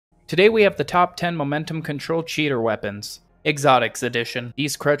Today we have the top 10 momentum control cheater weapons. Exotics edition.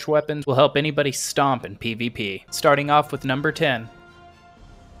 These crutch weapons will help anybody stomp in PvP. Starting off with number 10.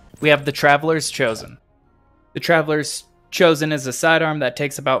 We have the Traveler's Chosen. The Traveler's Chosen is a sidearm that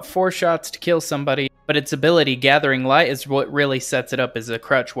takes about 4 shots to kill somebody, but its ability Gathering Light is what really sets it up as a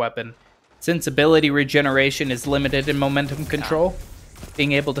crutch weapon. Since ability regeneration is limited in momentum control,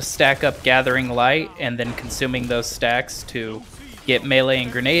 being able to stack up Gathering Light and then consuming those stacks to get melee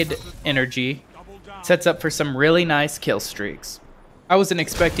and grenade energy sets up for some really nice kill streaks. I wasn't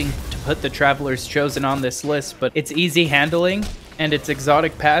expecting to put the Traveler's Chosen on this list, but its easy handling and its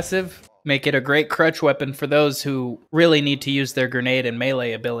exotic passive make it a great crutch weapon for those who really need to use their grenade and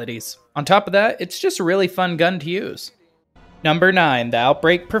melee abilities. On top of that, it's just a really fun gun to use. Number 9, the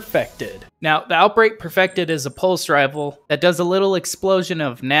Outbreak Perfected. Now, the Outbreak Perfected is a pulse rifle that does a little explosion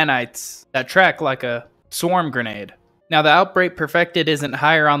of nanites that track like a swarm grenade. Now, the Outbreak Perfected isn't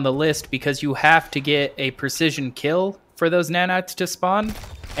higher on the list because you have to get a precision kill for those nanites to spawn,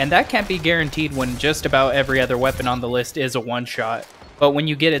 and that can't be guaranteed when just about every other weapon on the list is a one-shot. But when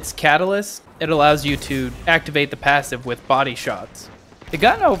you get its catalyst, it allows you to activate the passive with body shots. The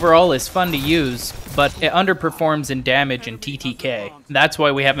gun overall is fun to use, but it underperforms in damage and TTK. That's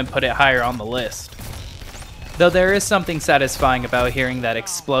why we haven't put it higher on the list. Though there is something satisfying about hearing that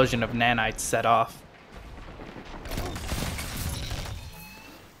explosion of nanites set off.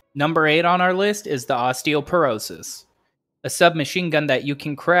 Number 8 on our list is the Osteoporosis. A submachine gun that you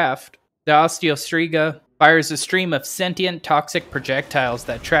can craft, the Osteostriga fires a stream of sentient toxic projectiles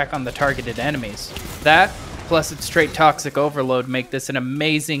that track on the targeted enemies. That, plus its straight toxic overload, make this an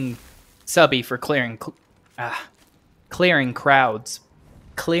amazing subby for clearing crowds.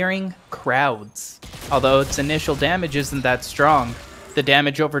 Clearing crowds. Although its initial damage isn't that strong, the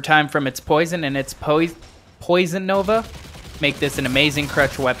damage over time from its poison and its poison nova make this an amazing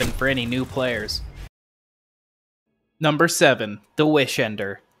crutch weapon for any new players. Number 7, the Wish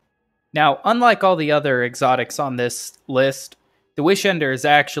Ender. Now, unlike all the other exotics on this list, the Wish Ender is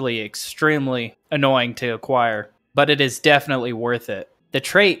actually extremely annoying to acquire, but it is definitely worth it. The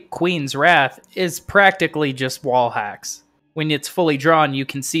trait, Queen's Wrath, is practically just wall hacks. When it's fully drawn, you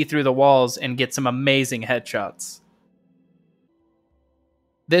can see through the walls and get some amazing headshots.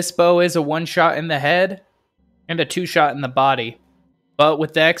 This bow is a one-shot in the head and a 2-shot in the body, but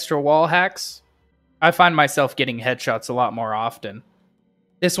with the extra wall hacks, I find myself getting headshots a lot more often.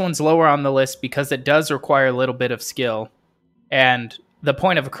 This one's lower on the list because it does require a little bit of skill, and the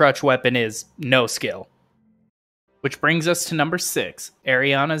point of a crutch weapon is no skill. Which brings us to number 6,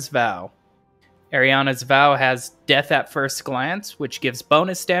 Ariana's Vow. Ariana's Vow has Death at First Glance, which gives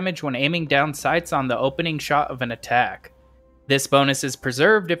bonus damage when aiming down sights on the opening shot of an attack. This bonus is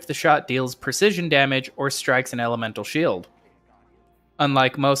preserved if the shot deals precision damage or strikes an elemental shield.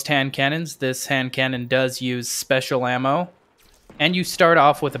 Unlike most hand cannons, this hand cannon does use special ammo, and you start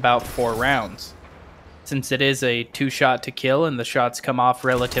off with about 4 rounds. Since it is a 2-shot to kill and the shots come off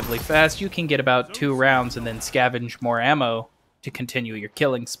relatively fast, you can get about 2 rounds and then scavenge more ammo to continue your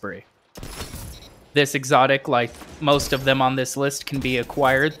killing spree. This exotic, like most of them on this list, can be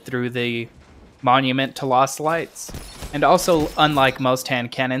acquired through the Monument to Lost Lights. And also, unlike most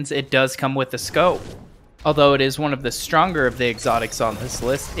hand cannons, it does come with a scope. Although it is one of the stronger of the exotics on this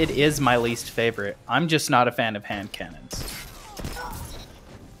list, it is my least favorite. I'm just not a fan of hand cannons.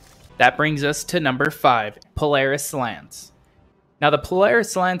 That brings us to number 5, Polaris Lance. Now the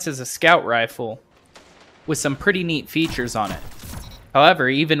Polaris Lance is a scout rifle with some pretty neat features on it. However,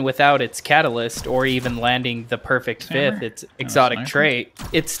 even without its catalyst or even landing the perfect fifth, its exotic trait,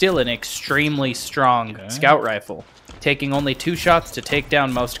 it's still an extremely strong scout rifle, taking only 2 shots to take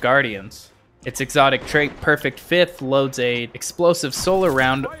down most guardians. Its exotic trait, Perfect Fifth, loads a explosive solar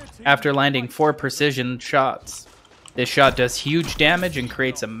round after landing 4 precision shots. This shot does huge damage and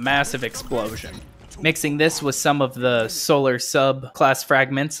creates a massive explosion. Mixing this with some of the solar sub-class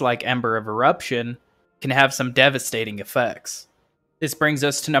fragments like Ember of Eruption can have some devastating effects. This brings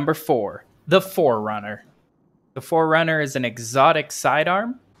us to number 4, the Forerunner. The Forerunner is an exotic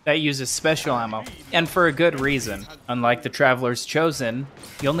sidearm that uses special ammo, and for a good reason. Unlike the Traveler's Chosen,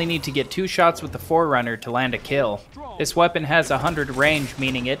 you only need to get 2 shots with the Forerunner to land a kill. This weapon has 100 range,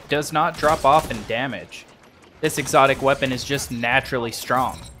 meaning it does not drop off in damage. This exotic weapon is just naturally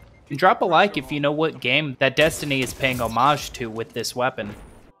strong. And drop a like if you know what game that Destiny is paying homage to with this weapon.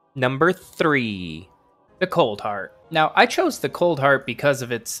 Number 3, the Cold Heart. Now, I chose the Cold Heart because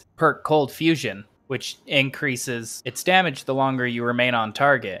of its perk Cold Fusion, which increases its damage the longer you remain on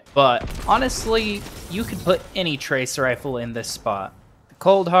target. But honestly, you could put any trace rifle in this spot. The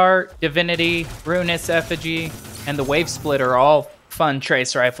Cold Heart, Divinity, Ruinous Effigy, and the Wave Split are all Fun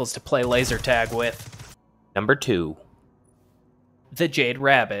trace rifles to play laser tag with. Number 2. The Jade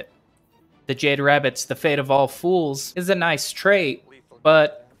Rabbit. The Jade Rabbit's the fate of all fools is a nice trait,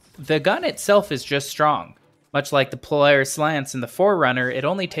 but the gun itself is just strong. Much like the Polaris Lance and the Forerunner, it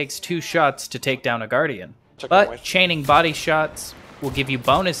only takes 2 shots to take down a Guardian. But chaining body shots will give you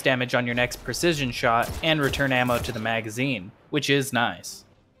bonus damage on your next precision shot and return ammo to the magazine, which is nice.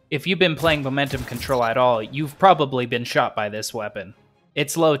 If you've been playing momentum control at all, you've probably been shot by this weapon.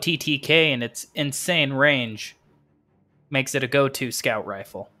 Its low TTK and its insane range makes it a go-to scout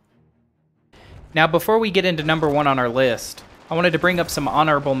rifle. Now before we get into number 1 on our list, I wanted to bring up some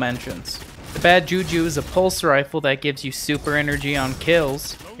honorable mentions. The Bad Juju is a pulse rifle that gives you super energy on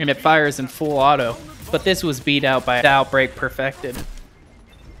kills, and it fires in full auto, but this was beat out by the Outbreak Perfected.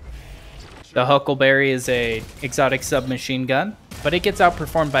 The Huckleberry is a exotic submachine gun, but it gets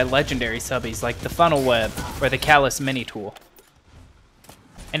outperformed by legendary subbies like the Funnel Web or the Callus Mini Tool.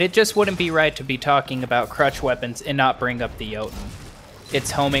 And it just wouldn't be right to be talking about Crutch weapons and not bring up the Jotun.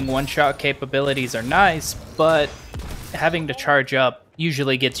 Its homing one-shot capabilities are nice, but having to charge up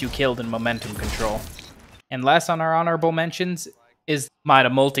usually gets you killed in momentum control. And last on our honorable mentions is Mida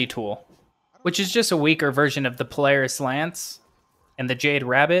Multi-Tool, which is just a weaker version of the Polaris Lance and the Jade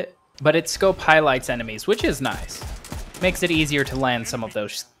Rabbit, but its scope highlights enemies, which is nice. Makes it easier to land some of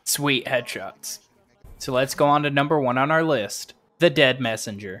those sweet headshots. So let's go on to number 1 on our list, the Dead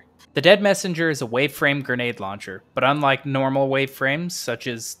Messenger. The Dead Messenger is a wave-frame grenade launcher, but unlike normal wave-frames, such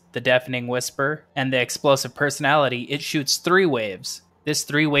as the Deafening Whisper and the Explosive Personality, it shoots 3 waves. This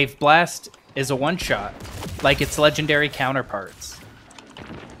 3-wave blast is a one-shot, like its legendary counterparts.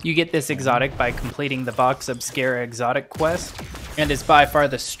 You get this exotic by completing the Vox Obscura exotic quest, and is by far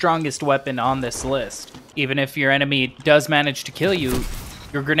the strongest weapon on this list. Even if your enemy does manage to kill you,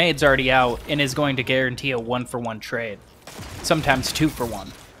 your grenade's already out and is going to guarantee a 1-for-1 trade. Sometimes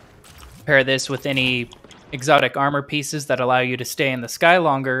 2-for-1. Pair this with any exotic armor pieces that allow you to stay in the sky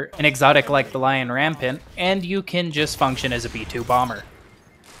longer, an exotic like the Lion Rampant, and you can just function as a B-2 bomber.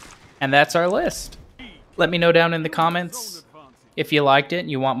 And that's our list. Let me know down in the comments if you liked it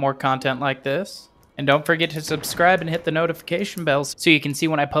and you want more content like this. And don't forget to subscribe and hit the notification bells so you can see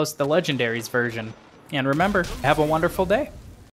when I post the Legendaries version. And remember, have a wonderful day.